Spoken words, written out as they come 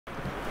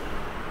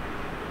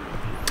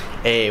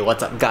Hey,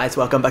 what's up guys?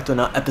 Welcome back to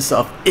another episode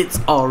of It's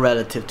All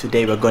Relative.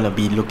 Today we're going to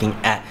be looking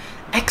at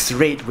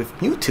X-Raid with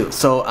MEWTWO.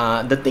 So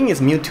the thing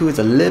is, MEWTWO is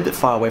a little bit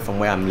far away from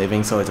where I'm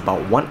living, so it's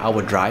about 1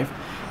 hour drive.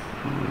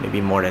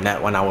 Maybe more than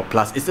that, 1 hour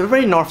plus. It's the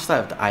very north side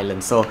of the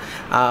island. So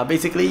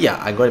basically, yeah,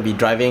 I'm going to be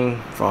driving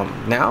from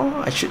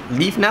now. I should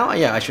leave now?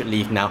 Yeah, I should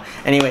leave now.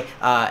 Anyway,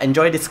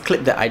 enjoy this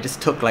clip that I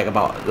just took like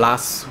about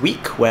last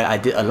week where I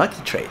did a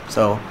lucky trade.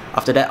 So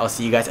after that, I'll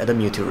see you guys at the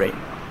MEWTWO raid.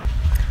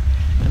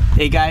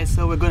 Hey guys,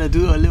 so we're gonna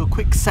do a little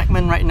quick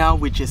segment right now,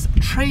 which is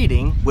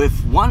trading with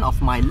one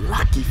of my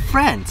lucky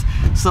friends.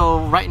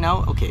 So right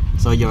now, okay,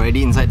 so you're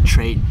already inside the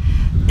trade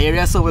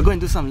area, so we're going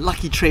to do some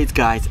lucky trades,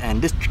 guys,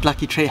 and this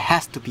lucky trade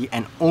has to be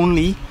and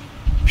only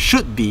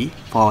should be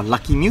for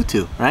lucky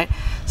MEWTWO, right?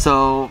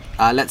 So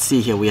let's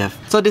see here, we have,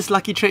 so this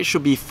lucky trade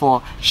should be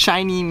for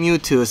shiny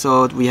MEWTWO.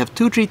 So we have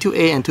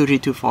 2328 and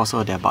 2324,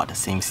 so they're about the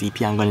same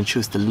CP. I'm going to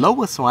choose the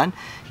lowest one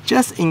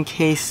just in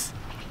case,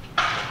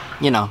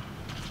 you know,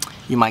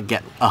 you might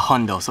get a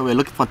hundo. So we're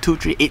looking for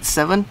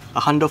 2387, a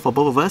hundo for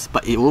both of us,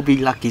 but it will be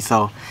lucky,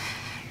 so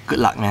good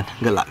luck, man,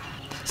 good luck.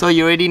 So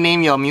you already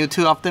named your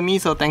MEWTWO after me,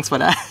 so thanks for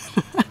that.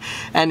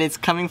 And it's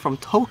coming from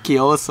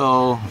Tokyo,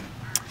 so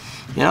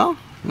you know,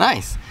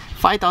 nice.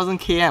 5000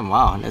 km,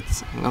 wow,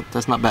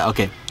 that's not bad.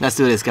 Okay, let's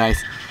do this,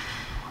 guys.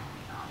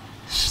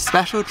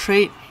 Special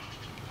trade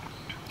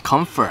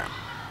confirm.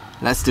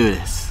 Let's do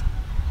this.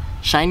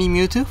 Shiny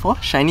MEWTWO for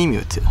shiny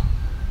MEWTWO.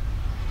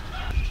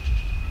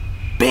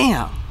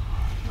 Bam!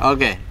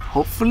 Okay,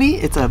 hopefully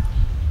it's a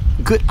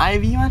good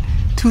IV one.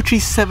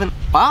 237.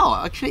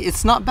 Wow, actually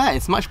it's not bad.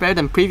 It's much better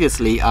than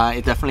previously.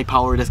 It definitely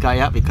powered this guy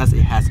up because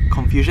it has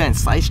confusion and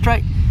side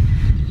strike.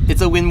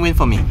 It's a win-win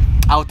for me.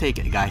 I'll take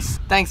it, guys.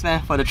 Thanks,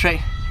 man, for the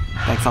trade.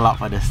 Thanks a lot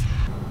for this.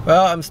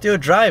 Well, I'm still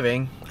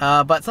driving,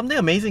 but something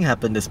amazing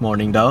happened this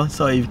morning though.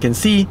 So you can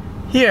see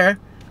here,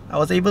 I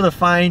was able to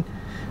find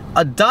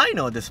a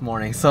dino this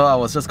morning. So I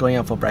was just going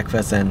out for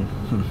breakfast and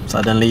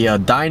suddenly a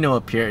dino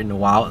appeared in the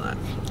wild.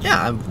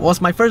 Yeah, it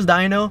was my first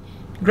dino.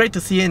 Great to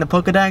see it in the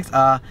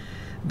Pokedex.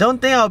 Don't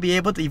think I'll be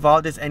able to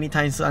evolve this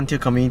anytime soon until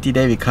Community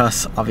Day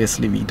because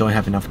obviously we don't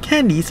have enough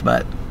candies,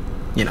 but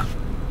you know,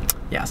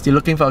 yeah, still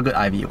looking for a good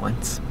IV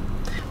ones.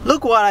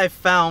 Look what I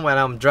found when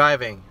I'm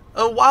driving.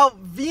 A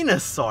wild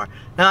Venusaur.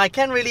 Now I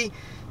can't really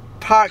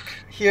park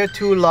here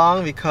too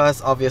long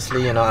because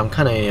obviously, you know, I'm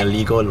kind of in a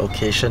legal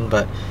location,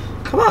 but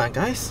come on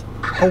guys,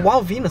 a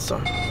wild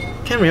Venusaur.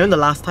 Can't remember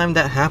the last time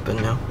that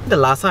happened now. The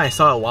last time I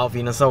saw a wild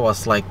Venusaur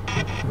was like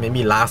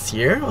maybe last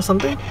year or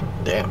something.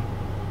 Damn.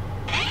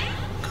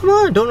 Come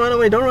on, don't run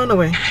away, don't run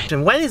away.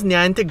 And when is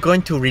Niantic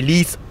going to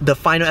release the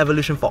final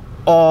evolution for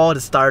all the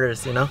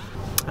starters, you know?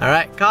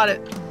 Alright, got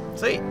it.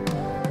 Sweet.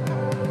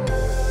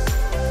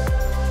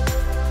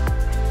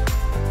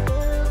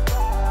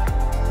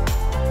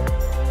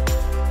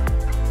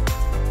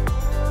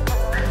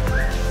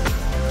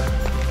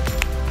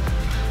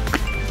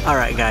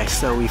 Alright guys,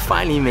 so we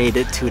finally made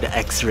it to the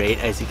X-Raid.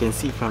 As you can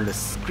see from the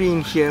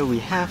screen here, we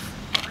have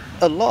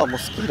a lot of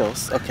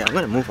mosquitoes. Okay, I'm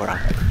gonna move around.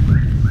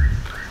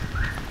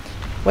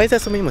 Why is there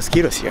so many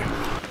mosquitoes here?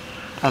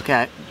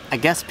 Okay, I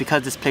guess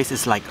because this place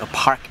is like a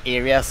park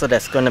area, so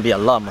there's gonna be a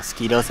lot of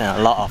mosquitoes and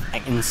a lot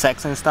of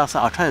insects and stuff, so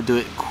I'll try to do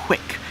it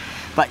quick.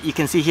 But you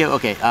can see here,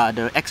 okay,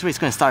 the X-Ray is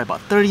gonna start in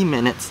about 30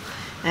 minutes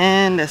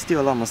and there's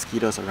still a lot of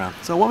mosquitoes around.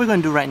 So what we're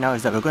gonna do right now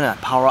is that we're gonna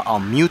power up our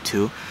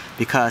MEWTWO,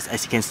 because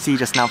as you can see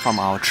just now from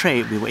our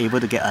trade, we were able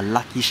to get a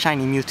lucky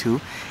shiny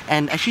MEWTWO,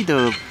 and actually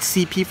the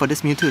CP for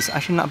this MEWTWO is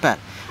actually not bad.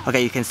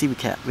 Okay, you can see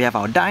we have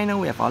our Dino,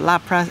 we have our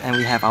Lapras, and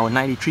we have our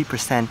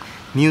 93%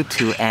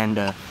 MEWTWO, and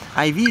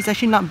IV is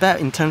actually not bad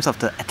in terms of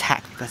the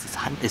attack because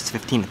it's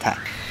 15 attack.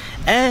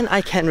 And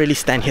I can't really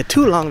stand here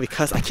too long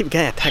because I keep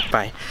getting attacked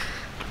by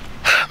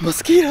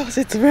mosquitoes.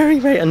 It's very,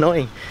 very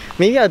annoying.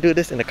 Maybe I'll do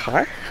this in the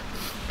car,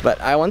 but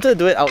I wanted to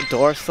do it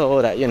outdoors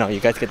so that, you know, you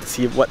guys get to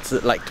see what's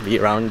it like to be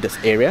around this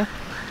area.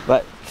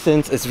 But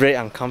since it's very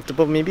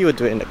uncomfortable, maybe we'll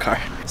do it in the car.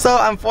 So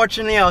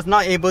unfortunately, I was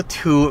not able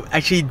to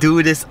actually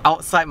do this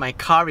outside my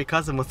car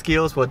because the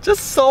mosquitoes were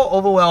just so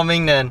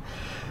overwhelming. Then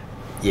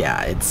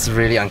yeah, it's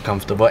really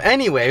uncomfortable.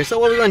 Anyway, so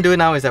what we're going to do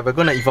now is that we're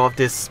going to evolve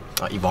this,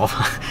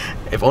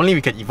 if only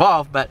we could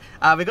evolve, but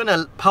we're going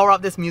to power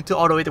up this MEWTWO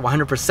all the way to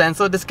 100%.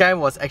 So this guy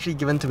was actually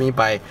given to me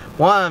by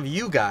one of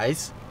you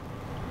guys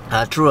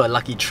through a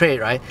lucky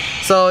trade, right?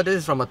 So this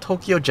is from a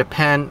Tokyo,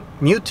 Japan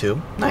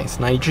MEWTWO. Nice,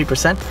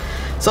 93%.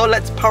 So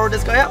let's power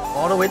this guy up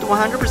all the way to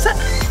 100%.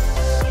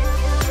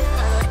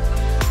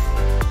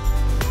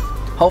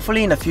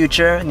 Hopefully in the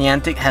future,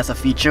 Niantic has a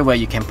feature where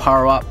you can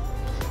power up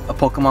a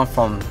Pokemon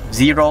from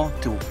 0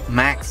 to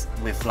max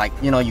with, like,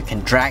 you know, you can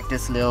drag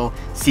this little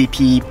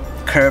CP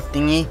curve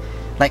thingy.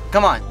 Like,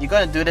 come on, you're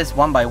gonna do this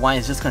one by one,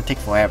 it's just gonna take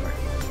forever.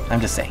 I'm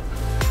just saying.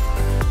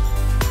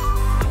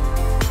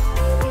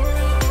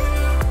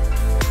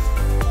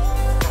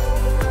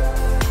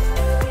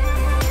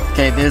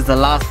 Okay, this is the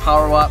last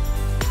power up.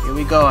 Here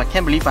we go. I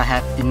can't believe I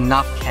have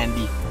enough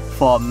candy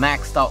for a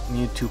maxed out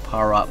MEWTWO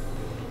power up.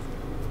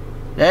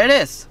 There it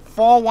is.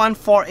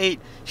 4148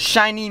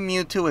 shiny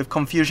MEWTWO with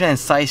confusion and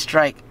side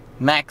strike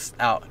maxed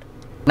out.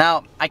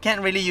 Now, I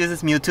can't really use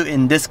this Mewtwo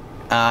in this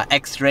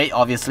X-ray,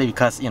 obviously,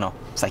 because, you know,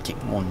 Psychic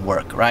won't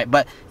work, right?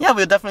 But yeah,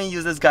 we'll definitely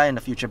use this guy in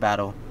the future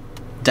battle.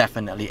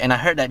 Definitely. And I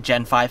heard that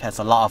Gen 5 has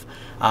a lot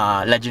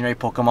of legendary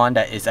Pokemon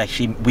that is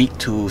actually weak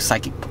to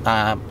Psychic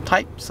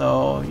type.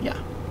 So yeah,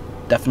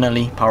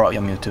 definitely power up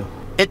your Mewtwo.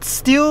 It's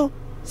still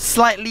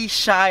slightly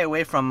shy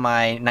away from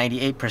my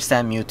 98%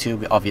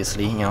 Mewtwo,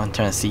 obviously, you know, in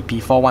terms of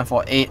CP.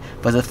 4148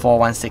 versus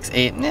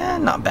 4168. Yeah,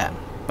 not bad,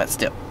 but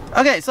still.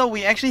 Okay, so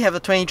we actually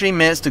have 23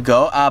 minutes to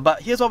go,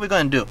 but here's what we're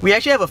going to do. We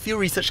actually have a few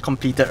research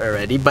completed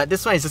already, but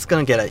this one is just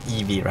going to get an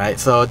EV, right?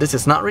 So this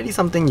is not really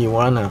something you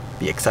want to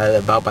be excited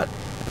about, but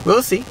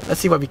we'll see.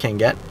 Let's see what we can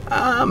get.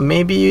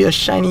 Maybe a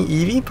shiny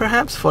Eevee,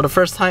 perhaps, for the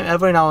first time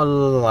ever in our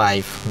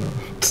life.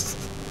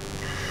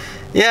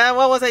 Yeah,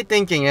 what was I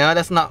thinking? You know,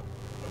 that's not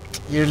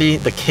usually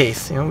the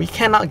case. You know, we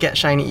cannot get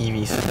shiny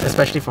Eevees,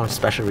 especially from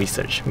special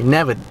research. We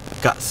never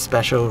got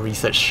special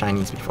research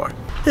shinies before.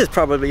 This is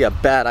probably a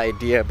bad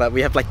idea, but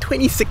we have like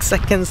 26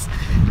 seconds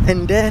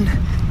and then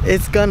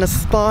it's gonna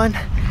spawn,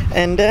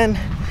 and then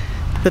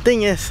the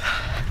thing is,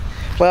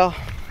 well,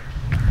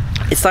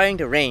 it's starting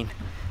to rain.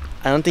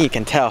 I don't think you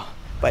can tell,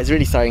 but it's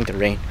really starting to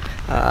rain.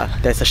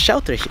 There's a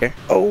shelter here.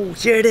 Oh,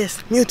 here it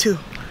is, Mewtwo.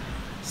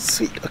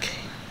 Sweet, okay.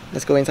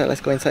 Let's go inside,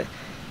 let's go inside.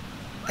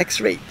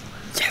 X-ray,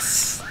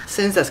 yes!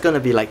 Since there's gonna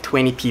be like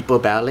 20 people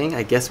battling,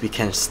 I guess we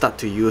can start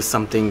to use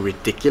something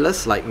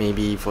ridiculous, like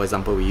maybe, for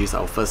example, we use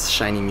our first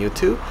shiny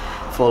Mewtwo,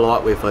 follow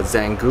up with a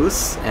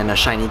Zangoose and a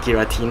shiny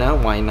Giratina,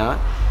 why not?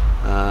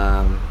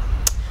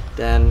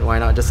 Then why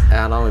not just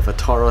add on with a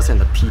Tauros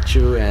and a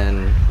Pichu,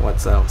 and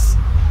what else?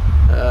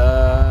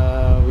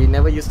 We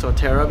never used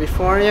Torterra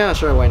before, yeah,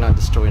 sure, why not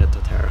destroy the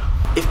Torterra?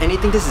 If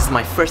anything, this is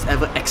my first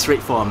ever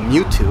X-rate for a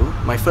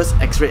Mewtwo. My first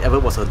X-rate ever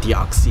was a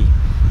Deoxys.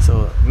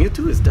 So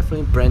Mewtwo is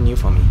definitely brand new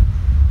for me.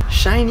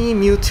 Shiny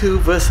Mewtwo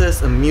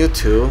versus a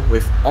Mewtwo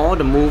with all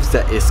the moves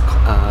that is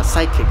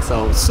Psychic,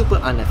 so super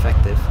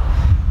ineffective.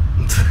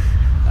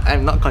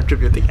 I'm not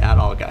contributing at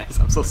all, guys,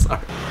 I'm so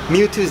sorry.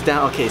 Mewtwo's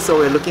down, okay, so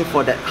we're looking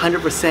for that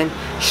 100%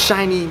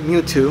 shiny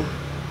Mewtwo.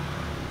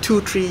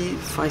 2, 3,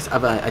 5,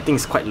 I think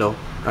it's quite low.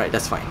 Alright,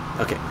 that's fine.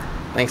 Okay,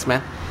 thanks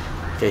man.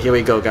 Okay, here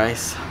we go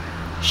guys.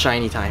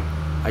 Shiny time.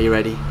 Are you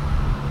ready?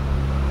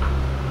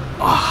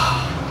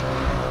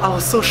 Oh, I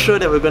was so sure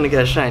that we're gonna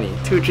get a shiny.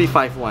 2, 3,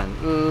 5,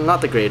 1.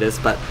 Not the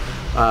greatest, but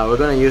we're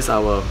gonna use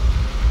our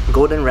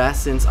Golden Razz,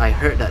 since I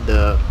heard that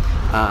the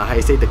how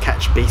you say, the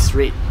catch base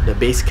rate, the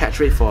base catch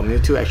rate for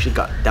Mewtwo actually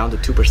got down to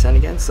 2%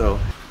 again. So,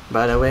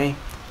 by the way,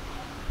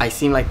 I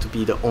seem like to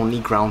be the only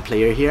ground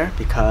player here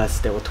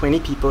because there were 20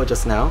 people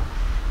just now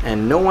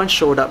and no one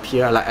showed up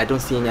here. Like, I don't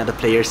see any other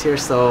players here,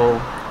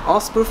 so all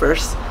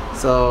spoofers.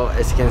 So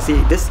as you can see,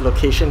 this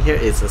location here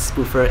is a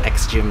spoofer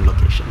X-Gym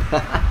location.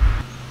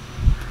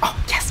 Oh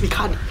yes, we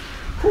got it!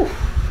 Whew.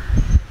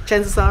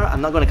 Chances are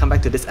I'm not going to come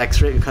back to this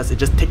X-ray because it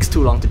just takes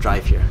too long to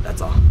drive here,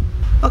 that's all.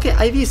 Okay,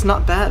 Ivy is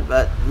not bad,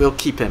 but we'll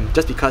keep him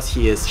just because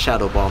he is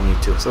Shadow Ball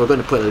Mewtwo. So we're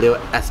going to put a little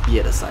SB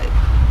at the side.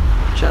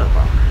 Shadow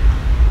Ball.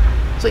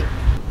 Sweet.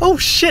 Oh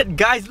shit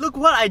guys, look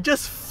what I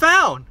just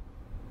found!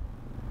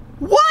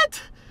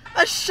 What?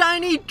 A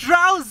shiny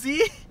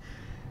Drowsy?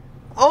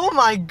 Oh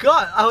my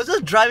god, I was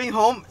just driving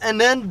home and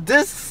then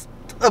this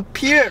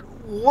appeared.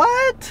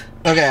 What?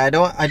 Okay, I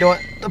don't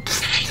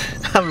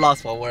I'm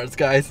lost for words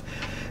guys.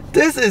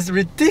 This is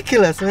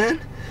ridiculous, man.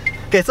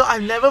 Okay, so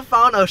I've never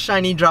found a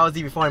shiny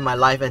Drowsy before in my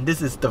life, and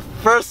this is the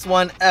first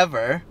one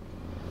ever.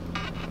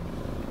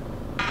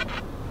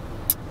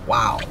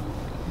 Wow.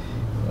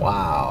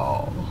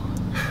 Wow.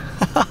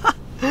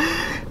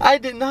 I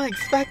did not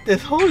expect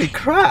this, holy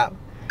crap.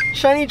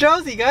 Shiny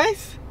Drowsy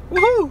guys,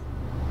 woohoo.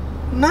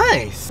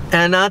 Nice.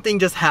 And another thing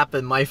just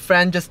happened. My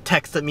friend just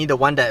texted me, the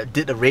one that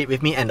did the raid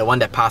with me and the one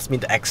that passed me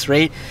the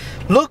X-ray.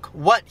 Look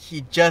what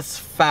he just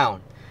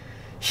found.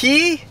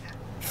 He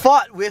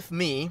fought with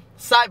me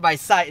side by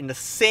side in the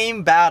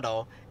same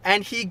battle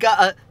and he got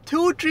a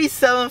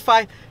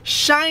 2375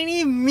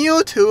 shiny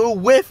Mewtwo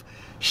with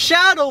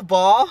Shadow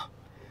Ball.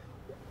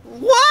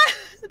 What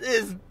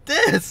is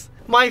this?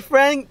 My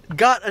friend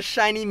got a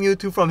shiny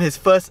Mewtwo from his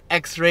first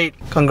X-rate.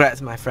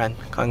 Congrats my friend,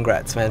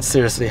 congrats man,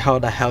 seriously, how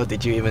the hell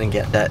did you even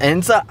get that? And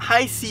it's a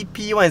high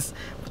CP one, it's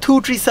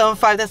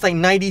 2375, that's like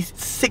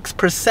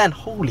 96%,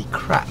 holy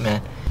crap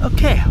man.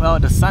 Okay, well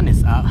the sun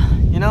is up.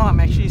 You know, I'm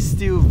actually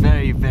still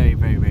very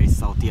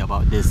salty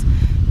about this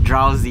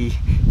Drowsy,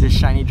 this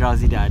shiny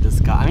Drowsy that I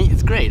just got. I mean,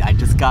 it's great, I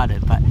just got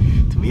it, but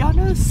to be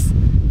honest,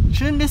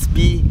 shouldn't this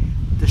be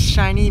the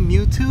shiny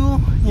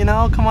Mewtwo? You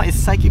know, come on, it's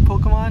Psychic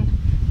Pokemon,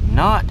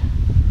 not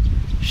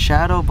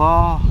Shadow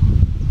Ball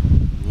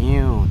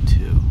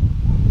Mewtwo.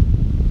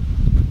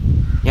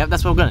 Yep,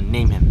 that's what we're gonna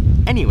name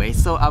him. Anyway,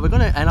 so we're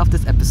gonna end off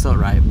this episode,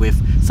 right,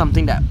 with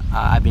something that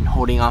I've been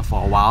holding on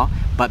for a while,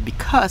 but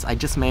because I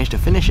just managed to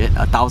finish it,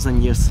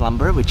 1,000 Year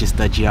Slumber, which is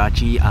the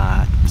Jirachi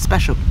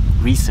special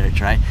research,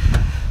 right?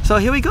 So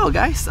here we go,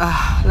 guys.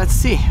 Let's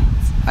see.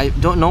 I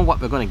don't know what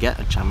we're gonna get.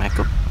 A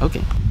Charmaco.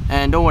 Okay.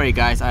 And don't worry,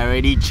 guys. I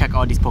already checked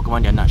all these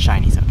Pokemon. They're not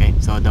shinies, okay?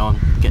 So don't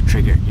get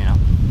triggered, you know.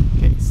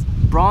 Okay.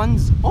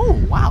 Bronze.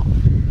 Oh wow.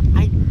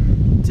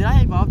 Did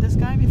I evolve this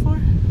guy before?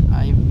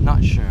 I'm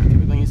not sure. Okay,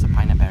 we're going to use the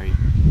pineapple berry.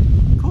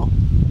 Cool.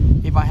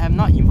 If I have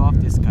not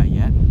evolved this guy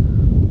yet,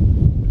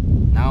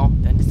 now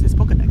then this is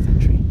Pokedex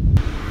entry.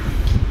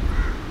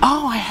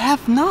 Oh, I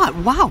have not!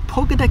 Wow,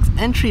 Pokedex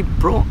entry,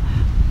 bro.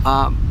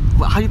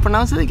 How do you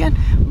pronounce it again?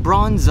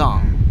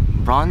 Bronzong.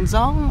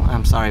 Bronzong?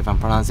 I'm sorry if I'm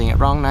pronouncing it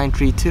wrong.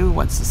 932.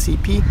 What's the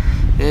CP?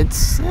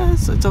 It's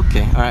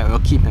okay. Alright, we'll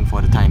keep him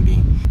for the time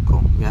being.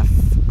 Cool. We have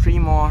 3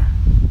 more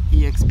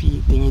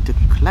EXP thingy to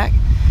collect.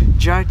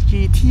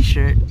 Jirachi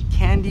t-shirt,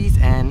 candies,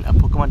 and a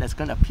Pokemon that's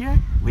gonna appear,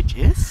 which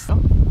is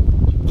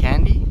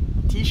candy,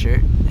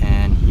 t-shirt,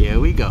 and here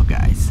we go,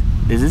 guys.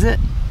 This is it.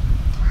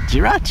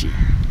 Jirachi.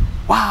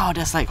 Wow,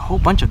 there's like a whole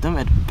bunch of them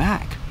at the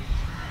back.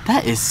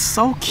 That is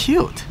so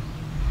cute.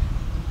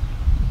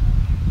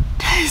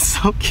 That is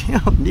so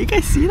cute. Do you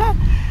guys see that?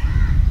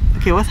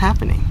 Okay, what's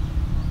happening?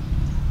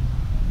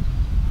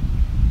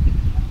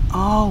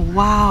 Oh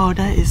wow,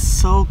 that is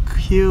so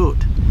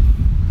cute.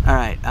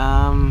 Alright,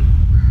 can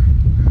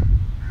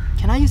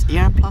I use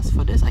AR Plus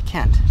for this? I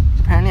can't.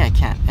 Apparently I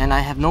can't. And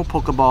I have no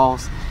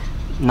Pokeballs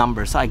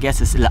number, so I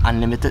guess it's an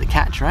unlimited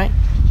catch, right?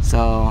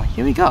 So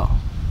here we go.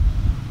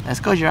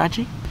 Let's go,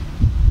 Jirachi.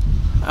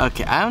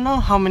 Okay, I don't know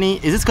how many.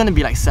 Is this going to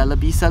be like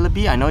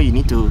Celebi? I know you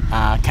need to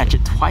catch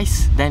it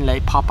twice, then let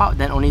it pop out,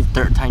 then only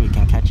the 3rd time you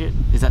can catch it.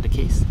 Is that the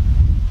case?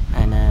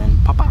 And then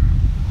pop out.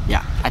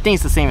 Yeah, I think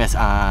it's the same as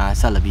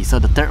Celebi. So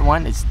the 3rd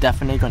one is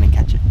definitely going to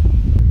catch it.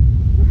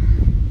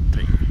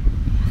 3.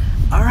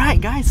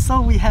 Alright guys, so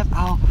we have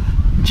our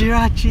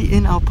Jirachi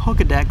in our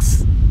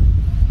Pokedex.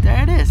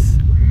 There it is.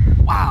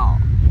 Wow.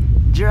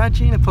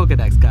 Jirachi in a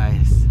Pokedex,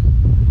 guys.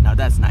 Now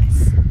that's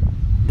nice.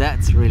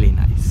 That's really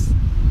nice.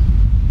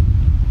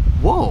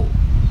 Whoa.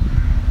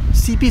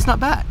 CP's not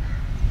bad.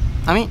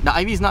 I mean, the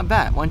IV is not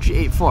bad.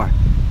 1384.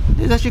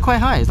 This is actually quite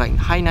high. It's like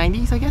high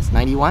 90s, I guess.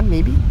 91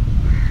 maybe.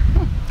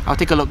 I'll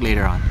take a look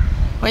later on.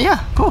 But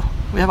yeah, cool.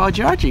 We have our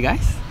Jirachi,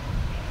 guys.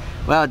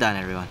 Well done,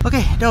 everyone.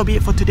 Okay, that'll be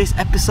it for today's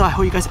episode. I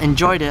hope you guys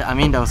enjoyed it. I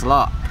mean, there was a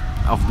lot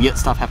of weird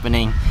stuff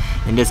happening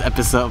in this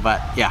episode,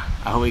 but yeah,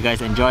 I hope you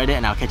guys enjoyed it,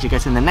 and I'll catch you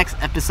guys in the next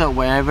episode,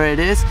 wherever it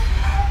is.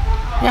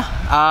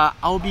 Yeah,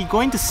 I'll be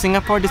going to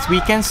Singapore this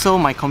weekend, so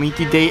my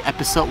Community Day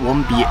episode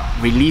won't be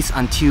released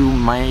until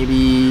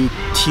maybe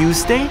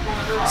Tuesday.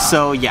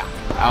 So yeah,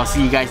 I'll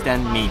see you guys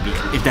then, maybe,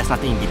 if there's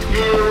nothing in between.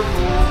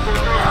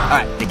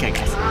 Alright, take care,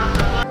 guys.